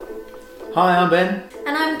Hi, I'm Ben.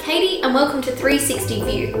 And I'm Katie, and welcome to 360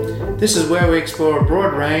 View. This is where we explore a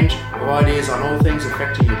broad range of ideas on all things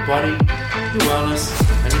affecting your body, your wellness,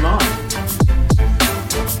 and your mind.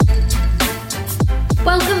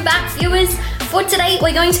 Welcome back, viewers. For today,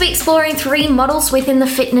 we're going to be exploring 3 models within the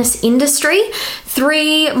fitness industry.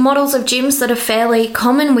 3 models of gyms that are fairly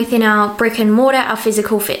common within our brick and mortar, our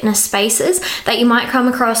physical fitness spaces that you might come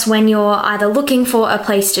across when you're either looking for a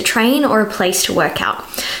place to train or a place to work out.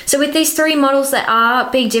 So with these 3 models, there are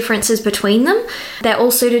big differences between them. They're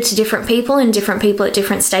all suited to different people and different people at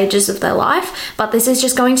different stages of their life. But this is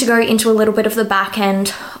just going to go into a little bit of the back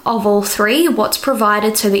end of all 3, what's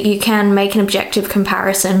provided so that you can make an objective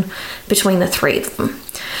comparison between the 3 of them.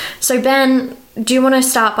 So Ben, do you want to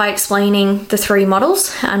start by explaining the 3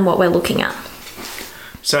 models and what we're looking at?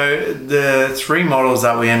 So the 3 models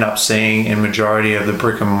that we end up seeing in majority of the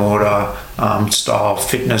brick and mortar style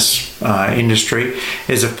fitness industry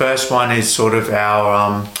is the first one is sort of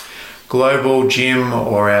our global gym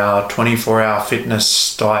or our 24-hour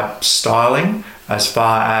fitness type styling, as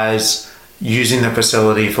far as using the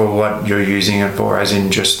facility for what you're using it for, as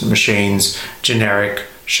in just machines, generic,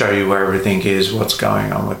 show you where everything is, what's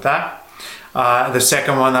going on with that. The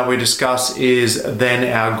second one that we discuss is then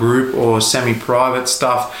our group or semi-private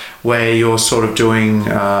stuff, where you're sort of doing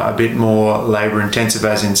a bit more labor intensive,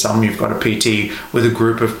 as in some you've got a PT with a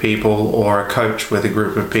group of people or a coach with a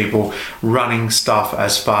group of people running stuff,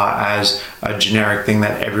 as far as a generic thing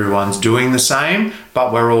that everyone's doing the same,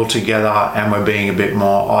 but we're all together and we're being a bit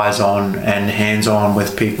more eyes on and hands on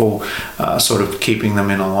with people, sort of keeping them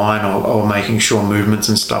in a line or making sure movements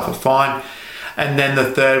and stuff are fine. And then the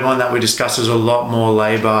third one that we discuss is a lot more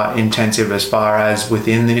labor intensive, as far as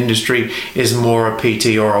within the industry, is more a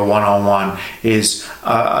PT or a one-on-one, is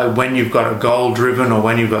when you've got a goal driven or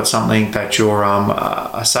when you've got something that you're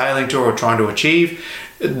sailing to or trying to achieve.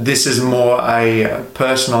 This is more a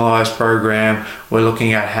personalized program. We're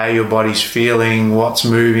looking at how your body's feeling, what's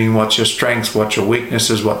moving, what's your strengths, what's your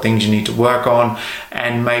weaknesses, what things you need to work on,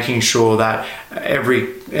 and making sure that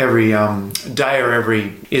every day or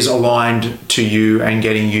every is aligned to you and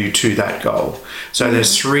getting you to that goal. So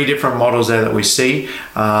there's 3 different models there that we see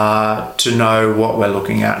to know what we're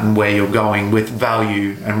looking at and where you're going with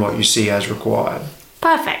value and what you see as required.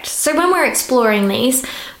 Perfect. So when we're exploring these,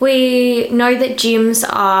 we know that gyms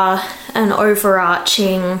are an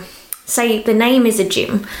overarching, say the name is a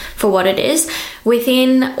gym for what it is.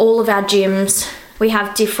 Within all of our gyms, we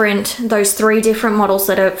have those 3 different models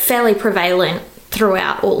that are fairly prevalent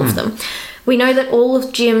throughout all of them. We know that all of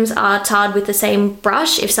gyms are tarred with the same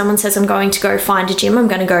brush. If someone says, I'm going to go find a gym, I'm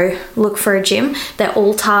going to go look for a gym, they're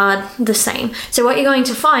all tarred the same. So what you're going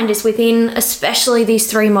to find is within especially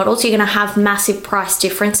these 3 models, you're going to have massive price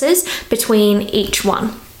differences between each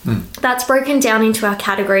one. That's broken down into our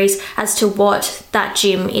categories as to what that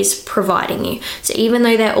gym is providing you. So even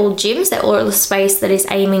though they're all gyms, they're all a space that is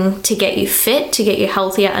aiming to get you fit, to get you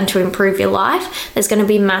healthier, and to improve your life, there's going to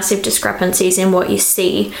be massive discrepancies in what you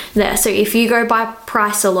see there. So if you go by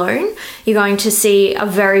price alone, you're going to see a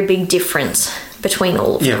very big difference between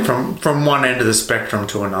all of them. Yeah, from one end of the spectrum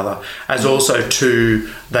to another. As also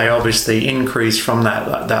too, they obviously increase from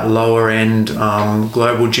that lower end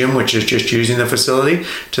global gym, which is just using the facility,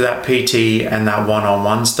 to that PT and that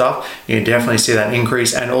one-on-one stuff. You can definitely see that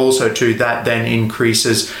increase, and also too, that then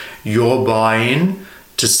increases your buy-in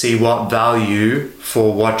to see what value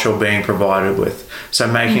for what you're being provided with.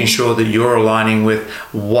 So making sure that you're aligning with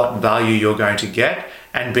what value you're going to get,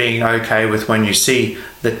 and being okay with when you see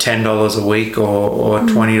the $10 a week or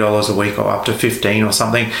 $20 a week or up to $15 or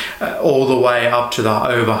something, all the way up to the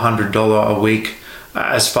over $100 a week,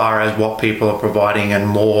 as far as what people are providing, and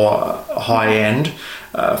more high end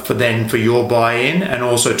for your buy-in, and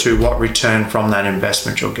also to what return from that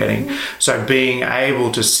investment you're getting. So being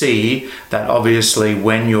able to see that, obviously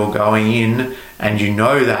when you're going in and you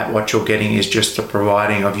know that what you're getting is just the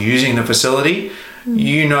providing of using the facility,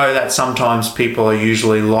 you know that sometimes people are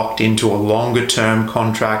usually locked into a longer term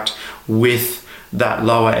contract with that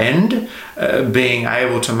lower end, being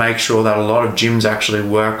able to make sure that a lot of gyms actually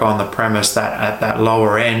work on the premise that at that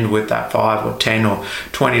lower end, with that $5 or $10 or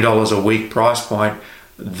 $20 a week price point,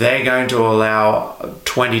 they're going to allow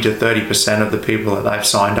 20 to 30% of the people that they've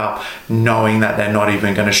signed up, knowing that they're not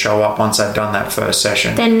even going to show up once they've done that first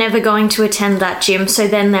session. They're never going to attend that gym, so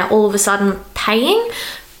then they're all of a sudden paying,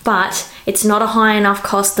 but it's not a high enough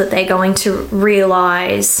cost that they're going to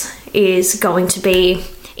realise is going to be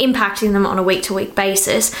impacting them on a week-to-week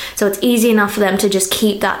basis. So it's easy enough for them to just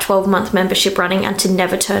keep that 12-month membership running and to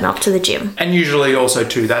never turn up to the gym. And usually also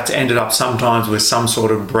too, that's ended up sometimes with some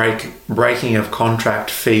sort of breaking of contract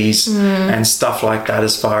fees and stuff like that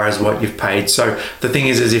as far as what you've paid. So the thing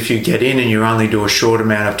is if you get in and you only do a short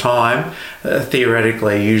amount of time,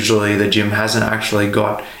 theoretically, usually the gym hasn't actually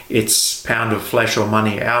got its pound of flesh or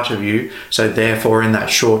money out of you. So therefore, in that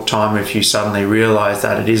short time, if you suddenly realize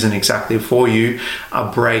that it isn't exactly for you,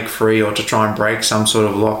 a break free or to try and break some sort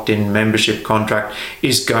of locked in membership contract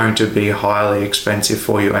is going to be highly expensive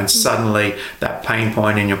for you. And suddenly that pain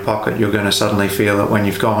point in your pocket, you're going to suddenly feel that when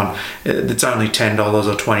you've gone, it's only $10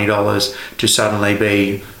 or $20 to suddenly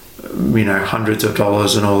be hundreds of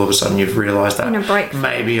dollars, and all of a sudden you've realized that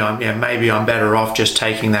maybe I'm better off just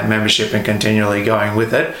taking that membership and continually going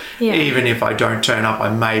with it. Even if I don't turn up,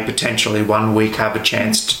 I may potentially one week have a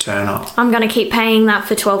chance to turn up. I'm going to keep paying that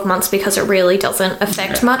for 12 months because it really doesn't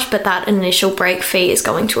affect much, but that initial break fee is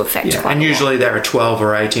going to affect quite and a usually lot. they're a 12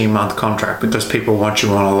 or 18 month contract because people want you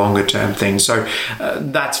on a longer term thing. So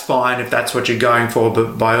that's fine if that's what you're going for,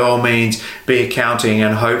 but by all means be accounting,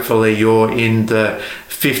 and hopefully you're in the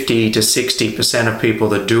 50 to 60% of people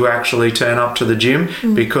that do actually turn up to the gym,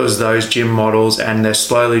 because those gym models, and they're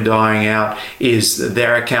slowly dying out, is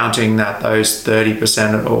they're accounting that those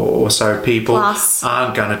 30% or so people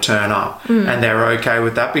aren't going to turn up, and they're okay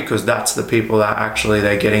with that because that's the people that actually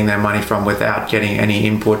they're getting their money from without getting any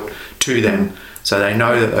input to them. So they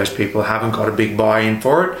know that those people haven't got a big buy-in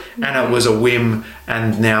for it, and it was a whim,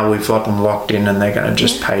 and now we've got them locked in and they're going to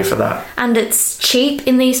just pay for that. And it's cheap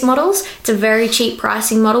in these models. It's a very cheap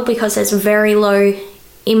pricing model because there's very low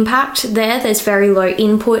impact there. There's very low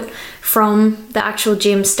input from the actual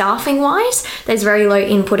gym staffing wise. There's very low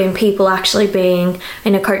input in people actually being,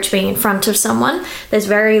 in a coach being in front of someone. There's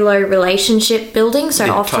very low relationship building.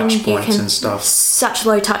 So often touch you points can, and stuff. such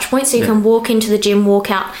low touch points. So you can walk into the gym, walk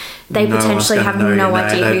out. They potentially have no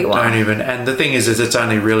idea who you are. And the thing is it's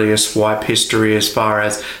only really a swipe history as far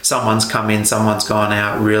as someone's come in, someone's gone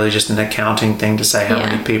out, really just an accounting thing to say how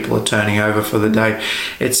many people are turning over for the day.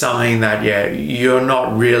 It's something that, you're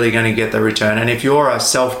not really going to get the return. And if you're a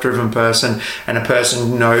self-driven person and a person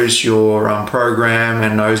who knows your program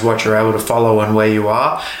and knows what you're able to follow and where you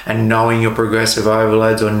are, and knowing your progressive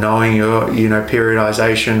overloads or knowing your,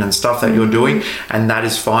 periodization and stuff that you're doing, and that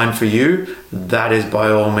is fine for you, that is by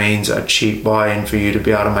all means a cheap buy-in for you to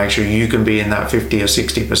be able to make sure you can be in that 50 or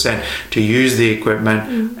 60% to use the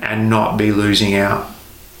equipment and not be losing out.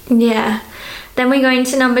 Yeah. Then we go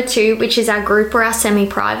into number 2, which is our group or our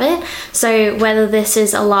semi-private. So whether this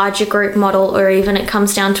is a larger group model or even it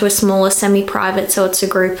comes down to a smaller semi-private, so it's a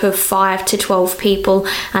group of 5 to 12 people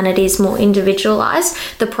and it is more individualized,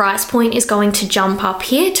 the price point is going to jump up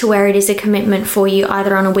here to where it is a commitment for you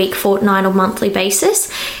either on a week, fortnight or monthly basis.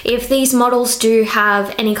 If these models do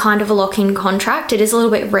have any kind of a lock-in contract, it is a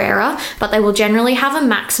little bit rarer, but they will generally have a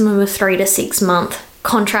maximum of 3 to 6 month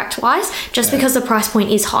contract wise, just because the price point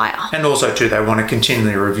is higher. And also too, they want to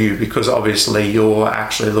continually review, because obviously you're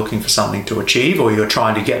actually looking for something to achieve, or you're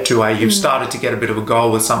trying to get to you've started to get a bit of a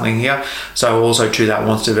goal with something here. So also too, that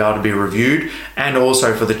wants to be able to be reviewed, and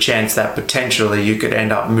also for the chance that potentially you could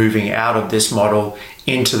end up moving out of this model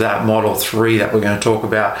into that model 3 that we're going to talk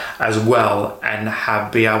about as well,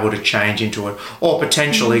 and be able to change into it, or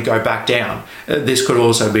potentially go back down. This could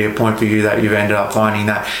also be a point for you that you've ended up finding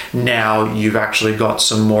that now you've actually got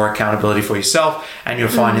some more accountability for yourself, and you're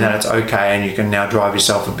finding that it's okay, and you can now drive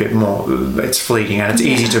yourself a bit more. It's fleeting, and it's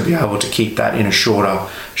easy to be able to keep that in a shorter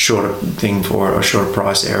thing for it, or shorter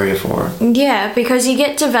price area for it. Yeah, because you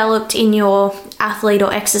get developed in your athlete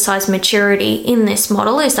or exercise maturity in this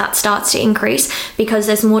model as that starts to increase, because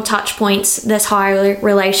there's more touch points, there's higher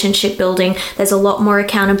relationship building, there's a lot more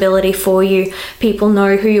accountability for you. People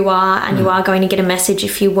know who you are, and you are going to get a message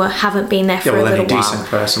if you haven't been there for a little while. Any decent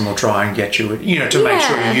person will try and get you, to make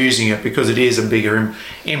sure you're using it, because it is a bigger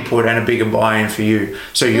input and a bigger buy-in for you.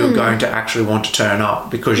 So you're going to actually want to turn up,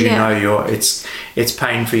 because you know it's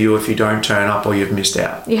pain for you if you don't turn up or you've missed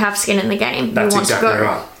out. You have skin in the game. That's you want exactly to go.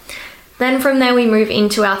 right. Then from there we move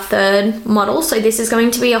into our third model. So this is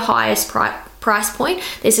going to be a highest price point.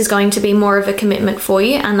 This is going to be more of a commitment for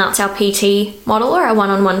you, and that's our PT model, or our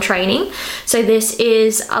one-on-one training. So this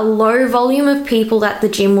is a low volume of people that the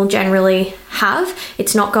gym will generally have.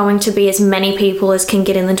 It's not going to be as many people as can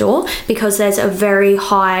get in the door, because there's a very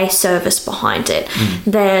high service behind it.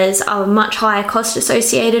 There's a much higher cost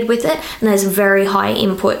associated with it, and there's very high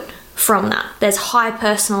input from that. There's high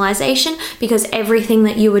personalization because everything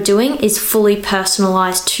that you are doing is fully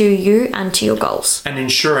personalized to you and to your goals. And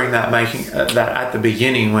ensuring that making that at the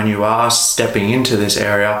beginning when you are stepping into this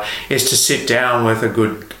area is to sit down with a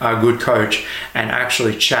good coach and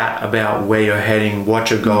actually chat about where you're heading, what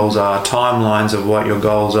your goals are, timelines of what your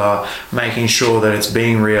goals are, making sure that it's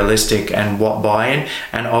being realistic and what buy-in.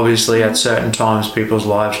 And obviously at certain times people's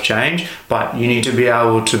lives change, but you need to be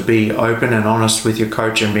able to be open and honest with your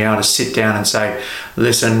coach and be able to sit down and say,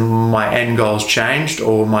 listen, my end goal's changed,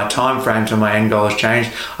 or my time frame to my end goal has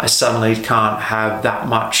changed. I suddenly can't have that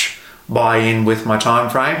much buy-in with my time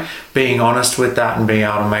frame. Being honest with that and being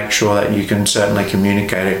able to make sure that you can certainly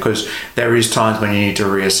communicate it, because there is times when you need to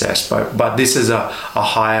reassess. But this is a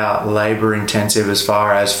higher labor intensive as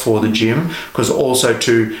far as for the gym, because also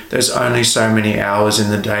too, there's only so many hours in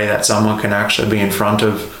the day that someone can actually be in front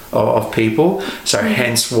of people. So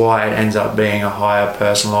hence why it ends up being a higher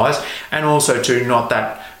personalized, and also too, not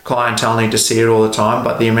that clientele need to see it all the time,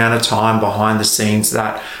 but the amount of time behind the scenes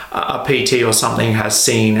that a PT or something has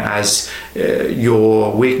seen as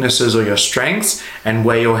your weaknesses or your strengths and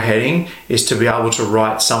where you're heading is to be able to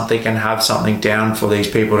write something and have something down for these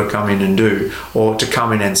people to come in and do, or to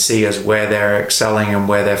come in and see as where they're excelling and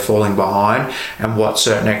where they're falling behind and what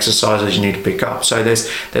certain exercises you need to pick up. So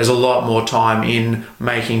there's a lot more time in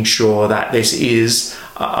making sure that this is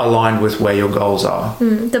aligned with where your goals are.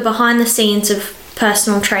 The behind the scenes of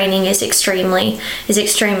personal training is extremely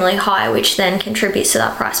high, which then contributes to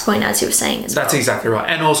that price point, as you were saying as well. That's exactly right.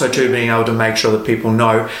 And also too, being able to make sure that people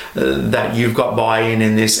know that you've got buy-in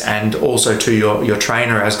in this, and also to your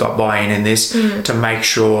trainer has got buy-in in this, to make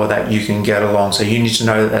sure that you can get along. So you need to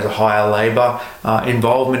know that there's a higher labor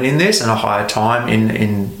involvement in this and a higher time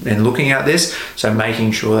in looking at this. So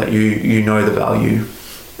making sure that you know the value.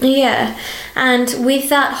 Yeah, and with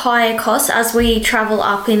that higher cost, as we travel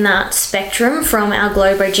up in that spectrum from our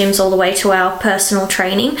Globo gyms all the way to our personal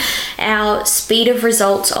training, our speed of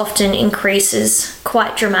results often increases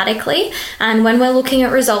quite dramatically. And when we're looking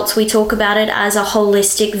at results, we talk about it as a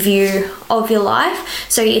holistic view of your life.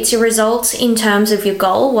 So it's your results in terms of your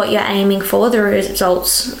goal, what you're aiming for, the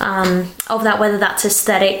results of that, whether that's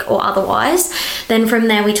aesthetic or otherwise. Then from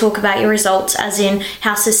there, we talk about your results as in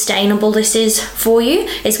how sustainable this is for you.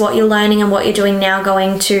 Is what you're learning and what you're doing now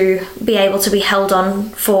going to be able to be held on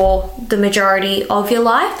for the majority of your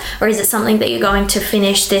life? Or is it something that you're going to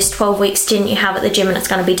finish this 12-week stint you have at the gym and it's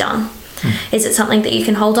going to be done? Is it something that you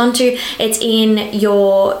can hold on to? It's in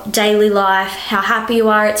your daily life, how happy you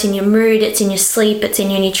are, it's in your mood, it's in your sleep, it's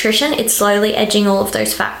in your nutrition. It's slowly edging all of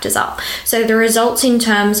those factors up. So the results in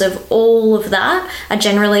terms of all of that are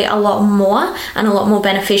generally a lot more and a lot more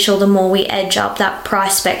beneficial the more we edge up that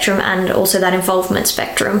price spectrum and also that involvement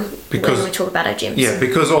spectrum. Because, when we talk about our gyms. Yeah,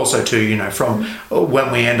 because also too, from when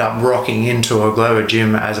we end up rocking into a Globo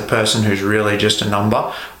gym as a person who's really just a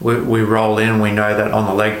number, we roll in, we know that on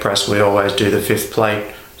the leg press we always do the 5th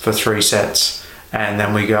plate for 3 sets, and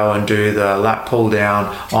then we go and do the lat pull down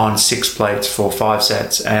on 6 plates for 5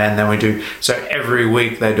 sets, and then we do, so every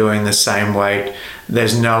week they're doing the same weight.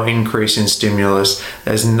 There's no increase in stimulus.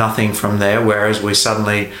 There's nothing from there. Whereas we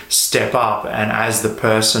suddenly step up, and as the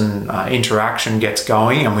person interaction gets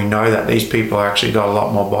going, and we know that these people actually got a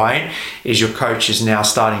lot more buy-in, is your coach is now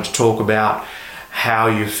starting to talk about how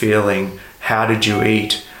you're feeling, how did you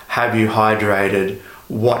eat, have you hydrated,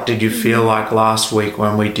 what did you feel like last week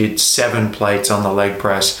when we did 7 plates on the leg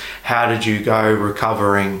press? How did you go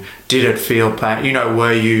recovering? Did it feel pain?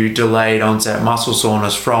 Were you delayed onset muscle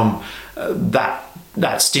soreness from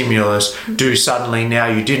that stimulus? Do suddenly now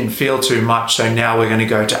you didn't feel too much, so now we're going to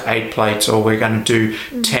go to 8 plates, or we're going to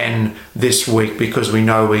do 10 this week because we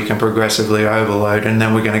know we can progressively overload, and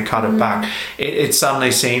then we're going to cut it back. It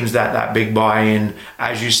suddenly seems that big buy-in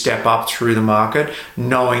as you step up through the market,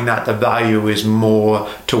 knowing that the value is more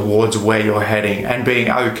towards where you're heading, and being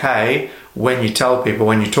okay when you tell people,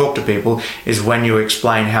 when you talk to people, is when you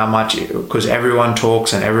explain how much, because everyone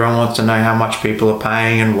talks and everyone wants to know how much people are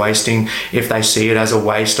paying and wasting, if they see it as a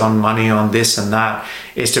waste on money on this and that,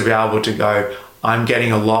 is to be able to go, I'm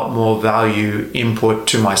getting a lot more value input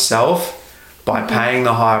to myself by paying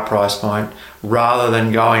the higher price point, rather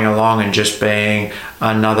than going along and just being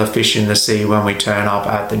another fish in the sea when we turn up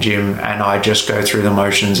at the gym and I just go through the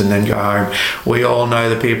motions and then go home. We all know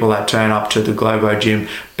the people that turn up to the Globo gym,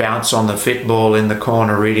 bounce on the fit ball in the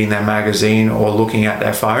corner reading their magazine or looking at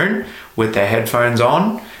their phone with their headphones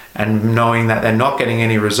on, and knowing that they're not getting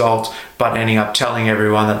any results, but ending up telling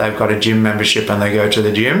everyone that they've got a gym membership and they go to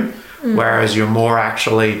the gym. Whereas you're more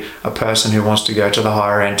actually a person who wants to go to the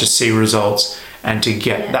higher end to see results and to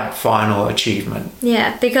get that final achievement.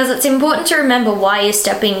 Yeah, because it's important to remember why you're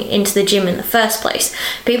stepping into the gym in the first place.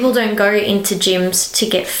 People don't go into gyms to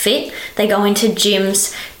get fit. They go into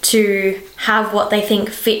gyms to have what they think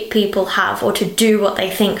fit people have, or to do what they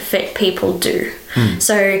think fit people do.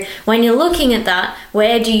 So when you're looking at that,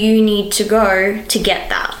 where do you need to go to get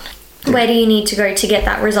that? Where do you need to go to get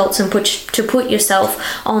that results and put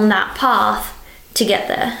yourself on that path to get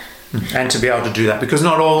there? And to be able to do that, because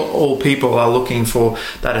not all people are looking for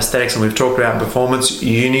that aesthetics, and we've talked about performance.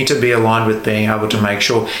 You need to be aligned with being able to make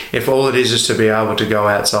sure, if all it is to be able to go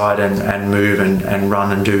outside and move and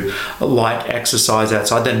run and do light exercise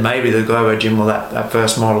outside, then maybe the Globo Gym or that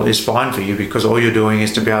first model is fine for you, because all you're doing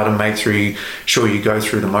is to be able to make sure you go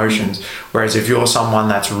through the motions. Whereas if you're someone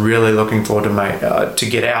that's really looking forward to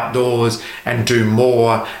get outdoors and do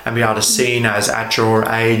more and be able to seen as at your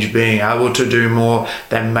age being able to do more,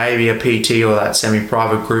 then maybe a PT or that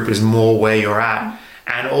semi-private group is more where you're at.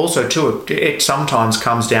 And also too, it sometimes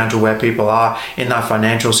comes down to where people are in their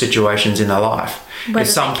financial situations in their life. If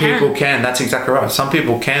some people can, that's exactly right. Some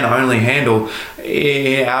people can only handle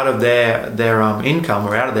out of their income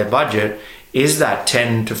or out of their budget is that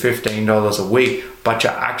 $10 to $15 a week, but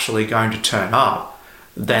you're actually going to turn up,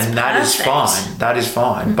 then that is fine. That is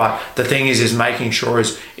fine. But the thing is making sure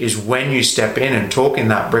is when you step in and talk in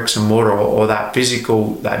that bricks and mortar or that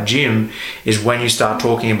physical, that gym, is when you start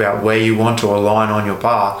talking about where you want to align on your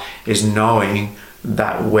path, is knowing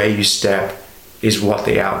that where you step is what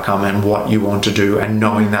the outcome and what you want to do, and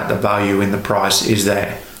knowing that the value in the price is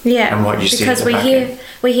there. Yeah, and what you see because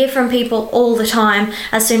we hear from people all the time,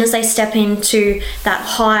 as soon as they step into that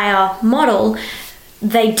higher model,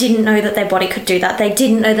 they didn't know that their body could do that. They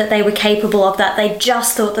didn't know that they were capable of that. They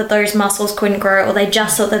just thought that those muscles couldn't grow, or they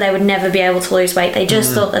just thought that they would never be able to lose weight. They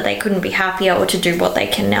just thought that they couldn't be happier or to do what they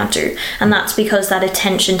can now do. And that's because that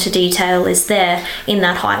attention to detail is there in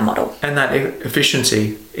that higher model. And that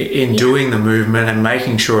efficiency in doing the movement and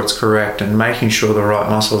making sure it's correct and making sure the right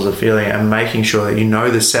muscles are feeling and making sure that you know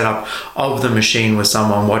the setup of the machine with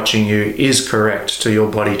someone watching you is correct to your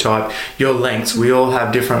body type, your lengths. We all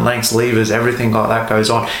have different lengths, levers, everything like that goes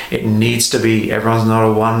on. It needs to be, everyone's not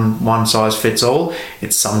a one size fits all.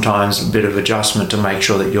 It's sometimes a bit of adjustment to make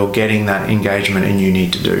sure that you're getting that engagement and you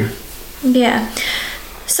need to do. Yeah.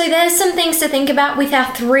 So there's some things to think about with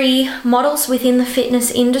our 3 models within the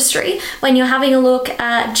fitness industry. When you're having a look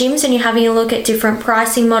at gyms and you're having a look at different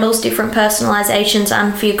pricing models, different personalizations,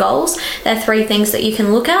 and for your goals, there are 3 things that you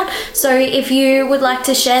can look at. So if you would like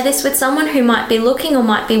to share this with someone who might be looking or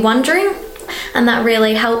might be wondering, and that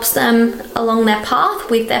really helps them along their path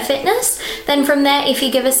with their fitness, then from there, if you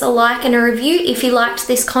give us a like and a review, if you liked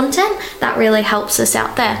this content, that really helps us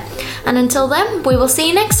out there. And until then, we will see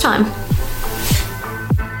you next time.